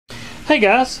Hey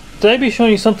guys, today I'll be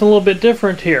showing you something a little bit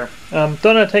different here.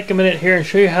 Thought I'd take a minute here and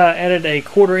show you how I added a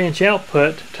 1/4 inch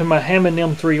output to my Hammond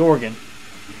M3 organ.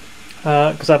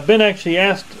 Because I've been actually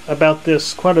asked about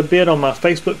this quite a bit on my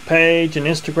Facebook page and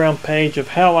Instagram page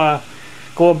of how I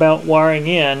go about wiring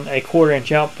in a 1/4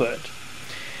 inch output.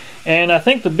 And I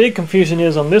think the big confusion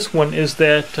is on this one is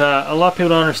that a lot of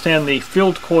people don't understand the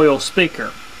field coil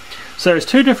speaker. So there's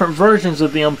two different versions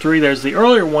of the M3. There's the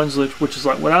earlier ones, which is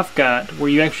like what I've got,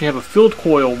 where you actually have a field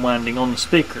coil winding on the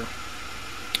speaker.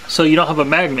 So you don't have a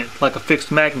magnet, like a fixed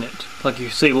magnet, like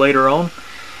you see later on.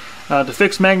 The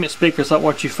fixed magnet speaker is like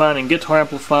what you find in guitar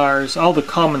amplifiers, all the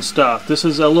common stuff. This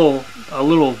is a little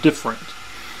different,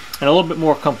 and a little bit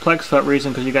more complex for that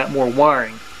reason because you got more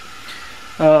wiring.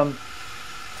 So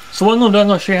what I'm going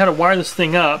to show you how to wire this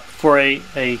thing up for a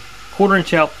 1/4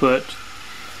 inch output,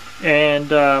 and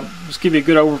just give you a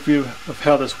good overview of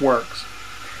how this works.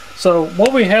 So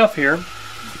what we have here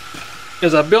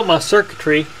is I built my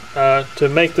circuitry to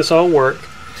make this all work,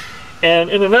 and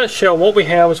in a nutshell what we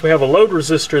have is we have a load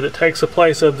resistor that takes the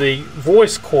place of the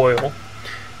voice coil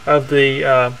of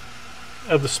the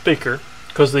speaker,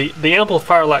 because the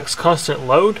amplifier lacks constant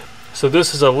load. So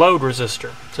this is a load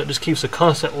resistor, so it just keeps a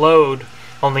constant load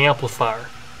on the amplifier.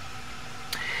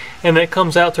 And that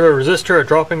comes out through a resistor, a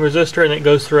dropping resistor, and it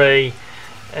goes through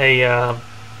a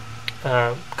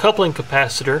coupling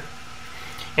capacitor,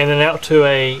 and then out to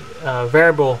a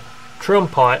variable trim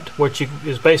pot, which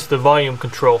is basically the volume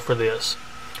control for this.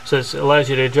 So it allows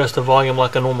you to adjust the volume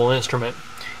like a normal instrument,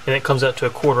 and it comes out to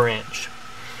a 1/4 inch.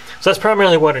 So that's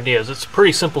primarily what it is. It's a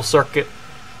pretty simple circuit.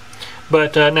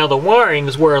 But now the wiring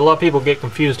is where a lot of people get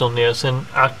confused on this, and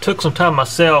I took some time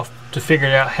myself to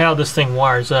figure out how this thing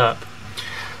wires up.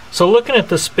 So looking at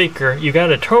the speaker, you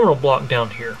got a terminal block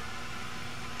down here,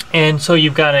 and so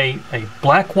you've got a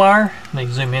black wire. Let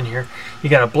me zoom in here. You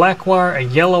got a black wire, a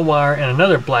yellow wire, and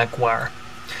another black wire.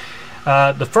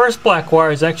 The first black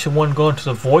wire is actually one going to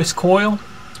the voice coil,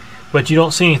 but you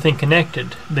don't see anything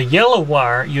connected. The yellow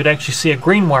wire, you'd actually see a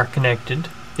green wire connected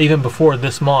even before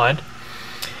this mod,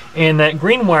 and that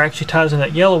green wire actually ties in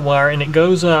that yellow wire, and it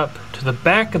goes up to the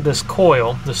back of this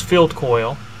coil, this field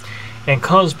coil, and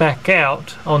comes back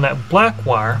out on that black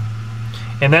wire.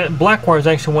 And that black wire is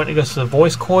actually one that goes to the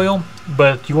voice coil,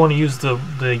 but you want to use the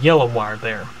yellow wire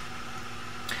there.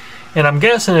 And I'm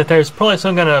guessing that there's probably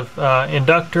some kind of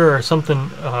inductor or something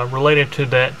related to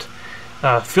that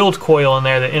field coil in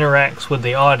there that interacts with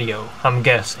the audio. I'm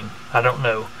guessing. I don't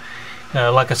know.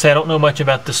 Like I said, I don't know much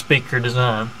about the speaker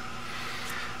design.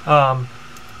 But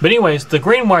anyways, the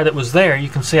green wire that was there, you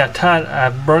can see I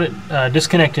brought it,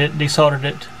 disconnected it, desoldered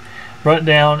it, brought it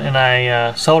down, and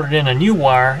I soldered in a new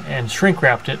wire and shrink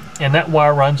wrapped it, and that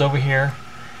wire runs over here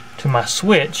to my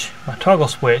switch, my toggle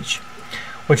switch,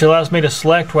 which allows me to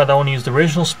select whether I want to use the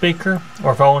original speaker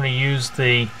or if I want to use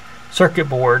the circuit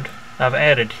board I've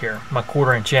added here, my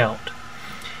 1/4 inch out.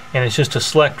 And it's just a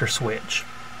selector switch.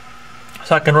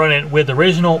 So I can run it with the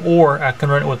original, or I can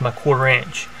run it with my 1/4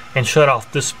 inch and shut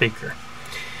off this speaker.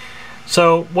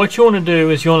 So what you want to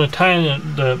do is you want to tie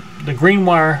in the green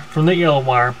wire from the yellow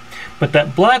wire, but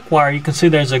that black wire, you can see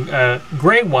there's a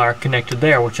gray wire connected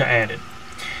there, which I added.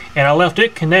 And I left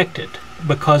it connected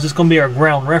because it's going to be our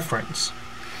ground reference.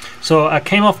 So I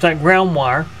came off that ground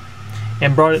wire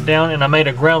and brought it down, and I made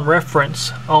a ground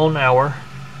reference on our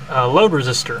load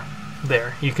resistor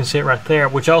there. You can see it right there,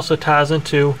 which also ties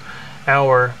into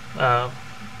our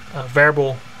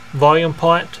variable volume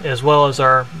pot, as well as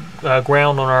our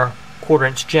ground on our 1/4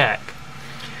 inch jack.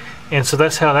 And so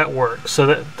that's how that works. So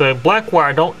that the black wire,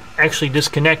 I don't actually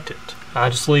disconnect it. I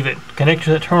just leave it connected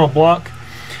to that terminal block,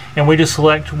 and we just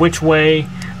select which way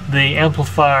the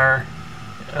amplifier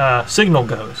signal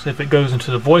goes, if it goes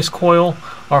into the voice coil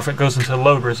or if it goes into the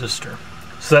load resistor.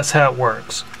 So that's how it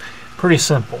works. Pretty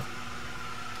simple.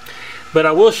 But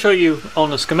I will show you on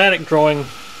the schematic drawing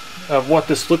of what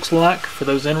this looks like for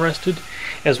those interested,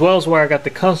 as well as where I got the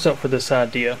concept for this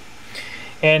idea.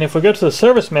 And if we go to the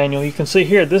service manual, you can see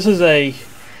here this is a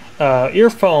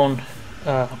earphone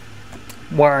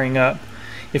wiring up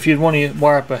if you'd want to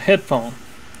wire up a headphone.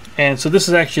 And so this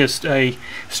is actually a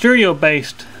stereo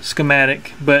based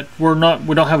schematic, but we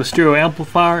don't have a stereo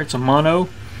amplifier, it's a mono.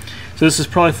 So this is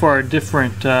probably for a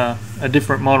different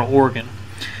mono organ.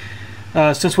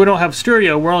 Since we don't have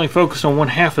stereo, we're only focused on one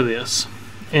half of this.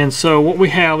 And so what we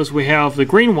have is we have the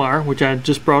green wire, which I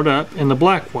just brought up, and the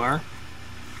black wire.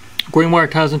 Green wire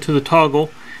ties into the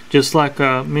toggle, just like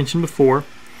I mentioned before,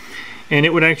 and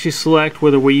it would actually select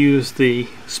whether we use the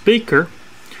speaker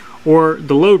or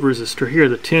the load resistor here,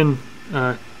 the 10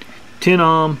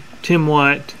 ohm 10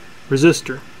 watt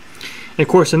resistor. And of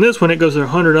course in this one it goes to a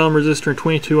 100 ohm resistor and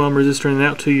 22 ohm resistor and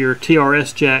out to your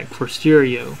TRS jack for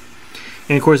stereo.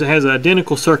 And of course it has an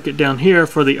identical circuit down here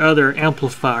for the other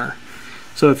amplifier.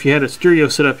 So if you had a stereo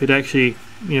setup, you'd actually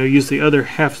use the other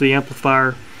half of the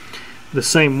amplifier the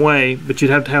same way, but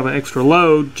you'd have to have an extra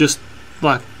load just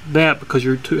like that because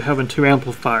you're having two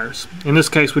amplifiers. In this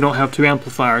case we don't have two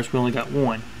amplifiers, we only got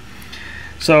one.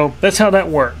 So that's how that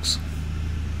works.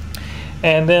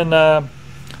 And then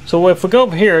so if we go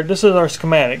over here, this is our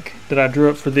schematic that I drew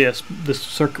up for this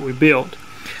circuit we built.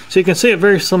 So you can see a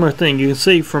very similar thing. You can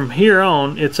see from here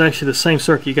on it's actually the same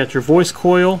circuit. You got your voice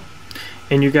coil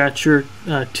and you got your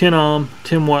 10 ohm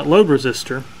 10 watt load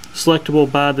resistor selectable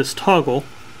by this toggle.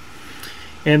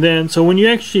 And then so when you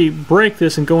actually break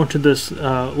this and go into this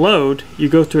load, you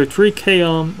go through a 3k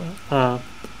ohm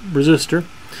resistor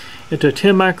into a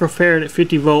 10 microfarad at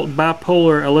 50 volt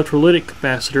bipolar electrolytic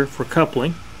capacitor for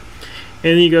coupling.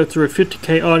 And then you go through a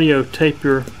 50k audio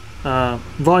taper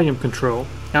volume control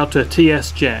out to a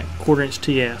TS jack, 1/4 inch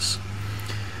TS.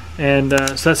 And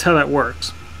so that's how that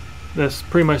works. That's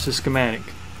pretty much the schematic.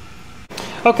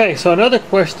 Okay, so another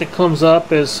question that comes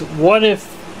up is, what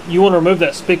if you want to remove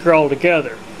that speaker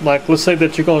altogether? Like, let's say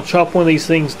that you're going to chop one of these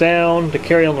things down to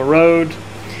carry on the road,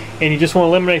 and you just want to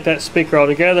eliminate that speaker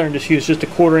altogether and just use just a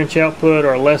 1/4 inch output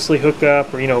or a Leslie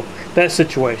hookup, or that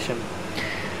situation.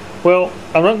 Well,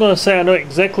 I'm not going to say I know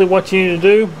exactly what you need to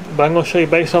do, but I'm going to show you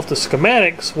based off the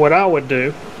schematics what I would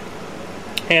do.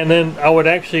 And then I would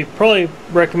actually probably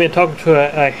recommend talking to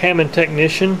a Hammond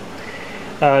technician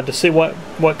to see what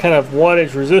kind of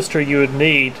wattage resistor you would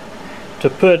need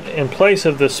to put in place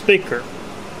of the speaker.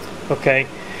 Okay,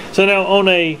 so now on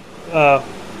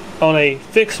a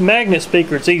fixed magnet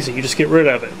speaker it's easy, you just get rid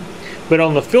of it. But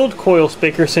on the field coil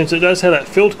speaker, since it does have that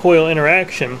field coil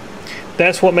interaction,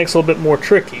 that's what makes it a little bit more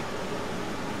tricky.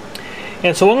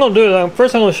 And so what I'm going to do is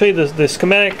first I'm going to show you the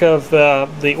schematic of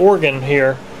the organ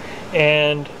here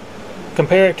and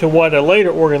compare it to what a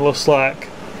later organ looks like,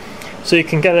 so you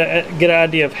can get an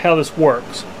idea of how this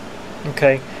works.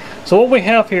 Okay, so what we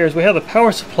have here is we have the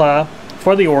power supply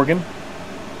for the organ.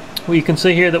 Well, you can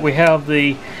see here that we have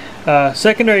the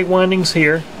secondary windings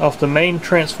here off the main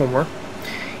transformer,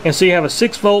 and so you have a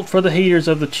 6 volt for the heaters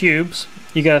of the tubes.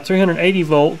 You got a 380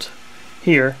 volt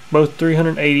here, both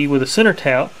 380 with a center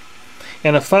tap,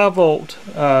 and a 5 volt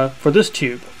for this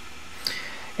tube.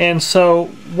 And so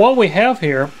what we have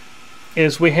here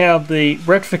is we have the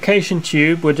rectification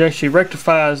tube, which actually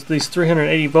rectifies these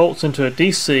 380 volts into a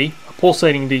DC, a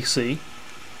pulsating DC.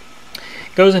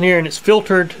 Goes in here and it's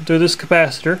filtered through this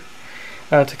capacitor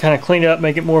to kind of clean it up,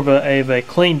 make it more of a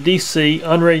clean DC,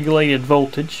 unregulated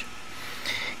voltage.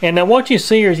 And now what you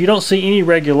see here is you don't see any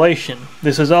regulation.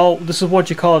 This is what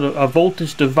you call a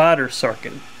voltage divider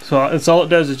circuit. So it's all it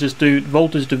does is just do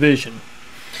voltage division.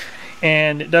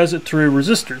 And it does it through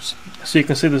resistors. So you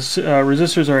can see the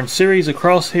resistors are in series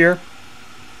across here.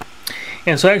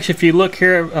 And so actually if you look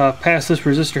here past this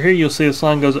resistor here, you'll see this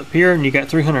line goes up here and you got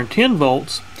 310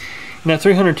 volts. And that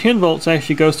 310 volts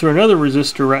actually goes through another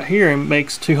resistor right here and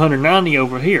makes 290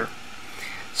 over here.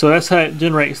 So that's how it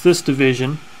generates this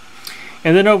division.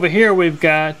 And then over here we've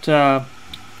got,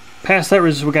 past that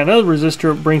resistor, we've got another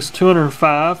resistor that brings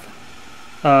 205,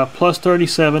 plus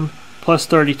 37, plus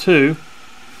 32.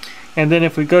 And then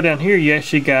if we go down here, you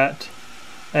actually got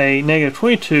a negative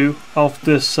 22 off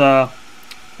this 39K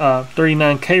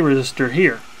resistor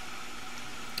here.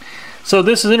 So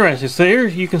this is interesting. So here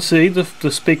you can see the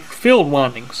speaker field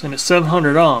windings, and it's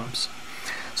 700 ohms.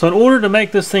 So in order to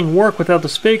make this thing work without the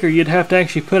speaker, you'd have to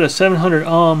actually put a 700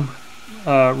 ohm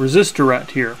resistor right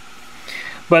here.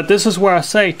 But this is where I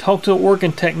say talk to the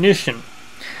organ technician,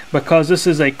 because this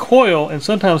is a coil, and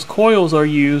sometimes coils are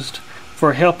used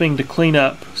for helping to clean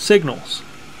up signals.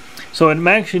 So it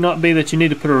may actually not be that you need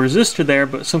to put a resistor there,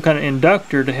 but some kind of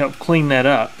inductor to help clean that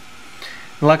up.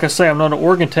 And like I say, I'm not an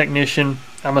organ technician,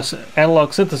 I'm an analog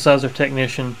synthesizer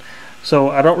technician, so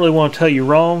I don't really want to tell you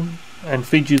wrong and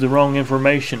feed you the wrong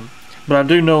information, but I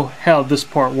do know how this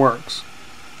part works.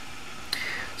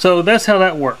 So that's how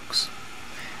that works.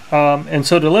 And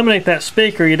so to eliminate that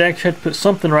speaker, you'd actually have to put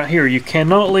something right here. You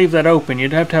cannot leave that open.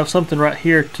 You'd have to have something right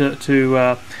here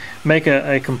to make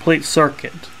a complete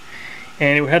circuit.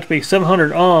 And it would have to be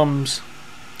 700 ohms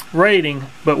rating,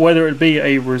 but whether it be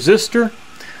a resistor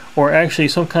or actually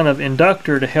some kind of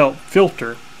inductor to help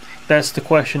filter, that's the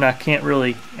question I can't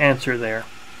really answer there.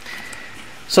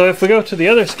 So if we go to the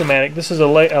other schematic, this is a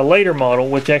later model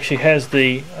which actually has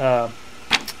the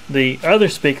other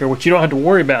speaker, which you don't have to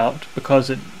worry about because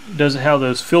it doesn't have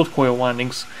those field coil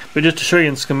windings, but just to show you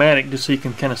in schematic just so you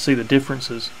can kind of see the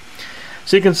differences.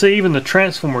 So you can see even the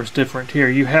transformer is different here.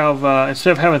 You have,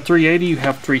 instead of having 380, you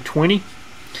have 320.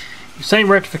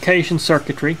 Same rectification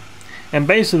circuitry, and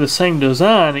basically the same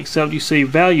design, except you see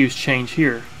values change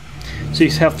here. So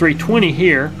you have 320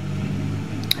 here.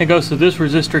 It goes to this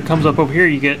resistor, comes up over here,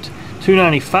 you get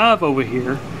 295 over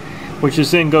here, which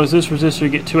is then goes this resistor, you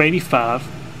get 285.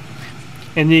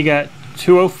 And then you got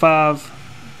 205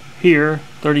 here,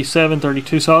 37,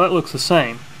 32, so all that looks the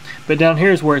same. But down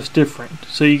here is where it's different.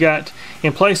 So you got,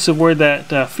 in place of where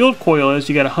that field coil is,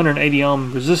 you got a 180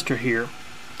 ohm resistor here.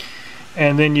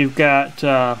 And then you've got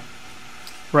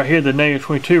right here the negative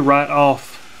 22 right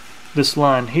off this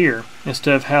line here,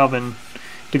 instead of having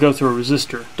to go through a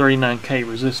resistor, 39K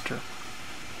resistor.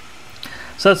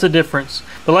 So that's the difference.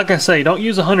 But like I say, don't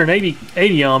use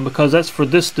 180 ohm, because that's for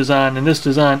this design, and this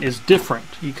design is different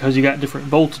because you got different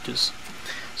voltages.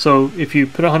 So if you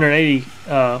put 180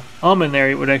 ohm in there,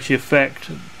 it would actually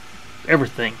affect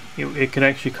everything. It could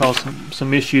actually cause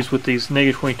some issues with these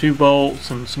negative 22 volts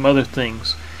and some other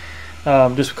things,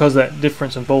 just because of that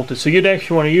difference in voltage. So you'd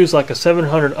actually want to use like a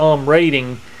 700 ohm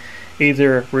rating,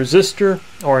 either resistor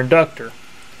or inductor.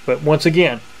 But once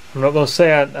again, I'm not going to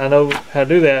say I know how to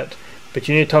do that, but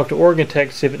you need to talk to organ tech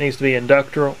to see if it needs to be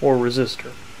inductor or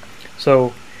resistor.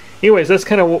 So anyways, that's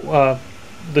kind of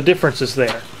the differences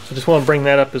there. So just want to bring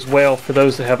that up as well for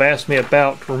those that have asked me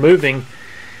about removing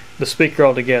the speaker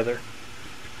altogether.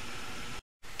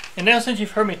 And now, since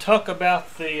you've heard me talk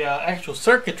about the actual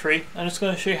circuitry, I'm just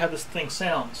going to show you how this thing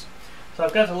sounds. So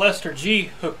I've got the Lester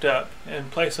G hooked up in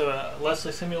place of a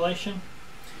Leslie simulation.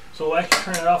 So we'll actually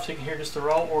turn it off so you can hear just the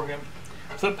raw organ.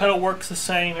 Foot pedal works the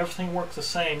same, everything works the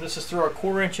same. This is through our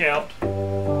 1/4 inch out.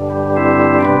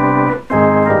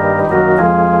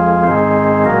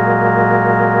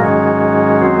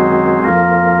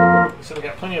 So we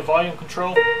got plenty of volume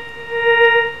control.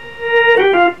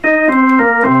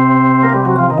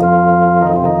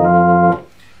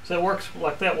 So it works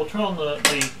like that. We'll turn on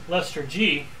the Lester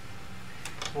G.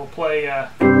 We'll play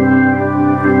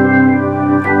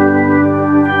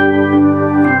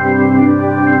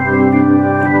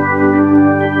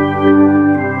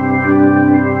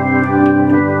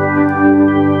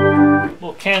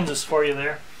little Kansas for you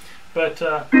there. But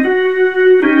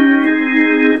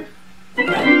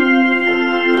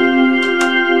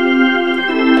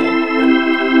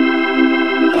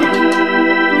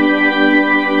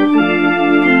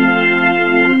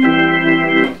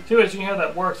anyways, you can hear how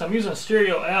that works. I'm using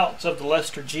stereo outs of the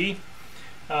Lester G.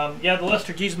 Yeah, the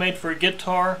Lester G is made for a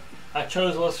guitar. I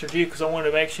chose the Lester G because I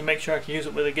wanted to actually make sure I could use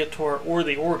it with a guitar or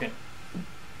the organ.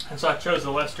 And so I chose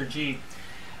the Lester G.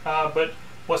 But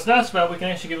what's nice about it, we can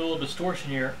actually give it a little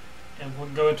distortion here, and we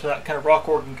can go into that kind of rock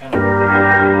organ kind of.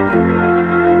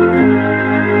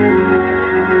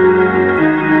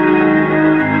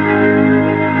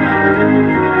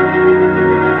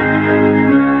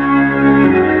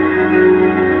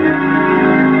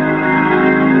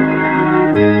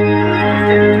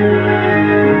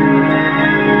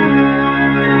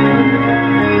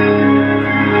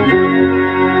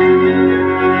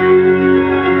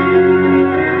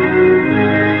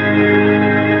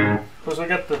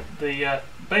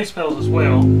 Bass pedals as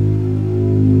well.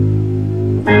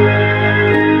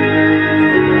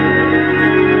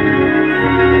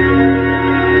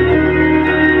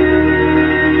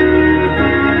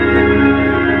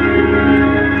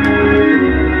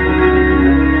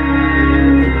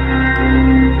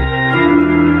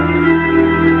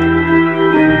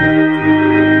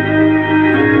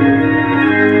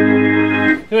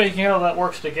 Anyway, you can hear how that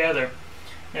works together.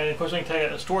 And of course we can take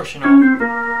that distortion off.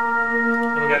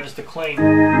 And we got just a clean.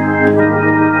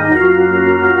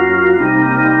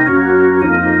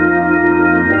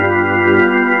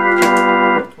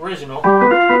 Original.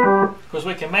 Of course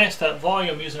we can match that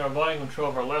volume using our volume control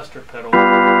of our Lester pedal.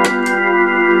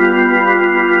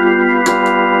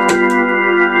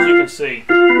 As you can see.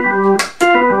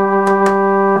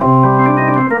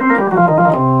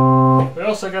 We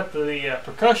also got the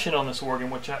percussion on this organ,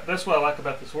 which that's what I like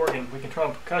about this organ. We can try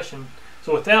on percussion.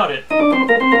 So without it,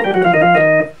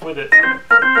 with it.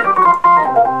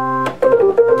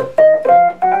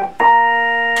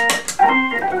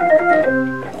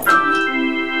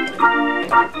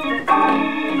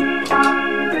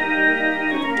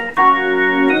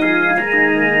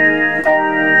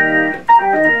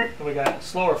 And we got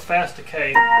slower, fast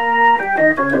decay.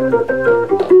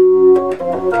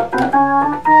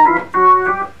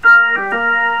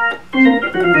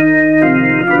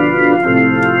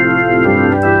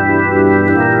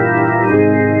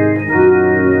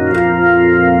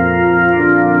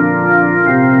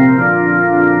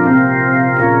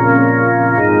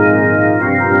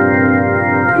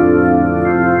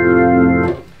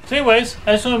 anyways,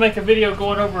 I just want to make a video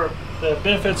going over the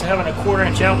benefits of having a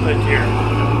 1/4" output here.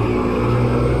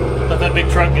 Let that big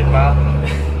truck get by.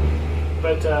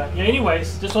 But yeah,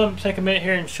 anyways, just want to take a minute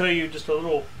here and show you just a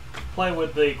little play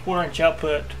with the 1/4"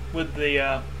 output with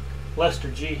the Lester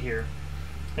G here.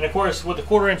 And of course, with the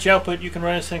 1/4" output, you can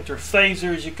run this thing through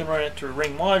phasers, you can run it through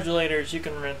ring modulators, you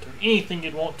can run it through anything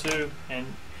you'd want to,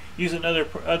 and use it in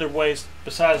other ways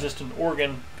besides just an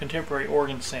organ, contemporary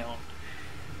organ sound.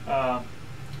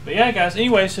 But yeah, guys,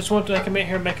 anyways, just wanted to come in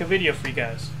here and make a video for you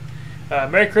guys.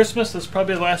 Merry Christmas. This is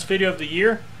probably the last video of the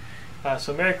year.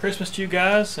 So Merry Christmas to you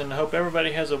guys, and I hope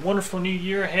everybody has a wonderful new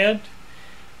year ahead.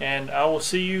 And I will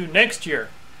see you next year.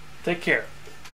 Take care.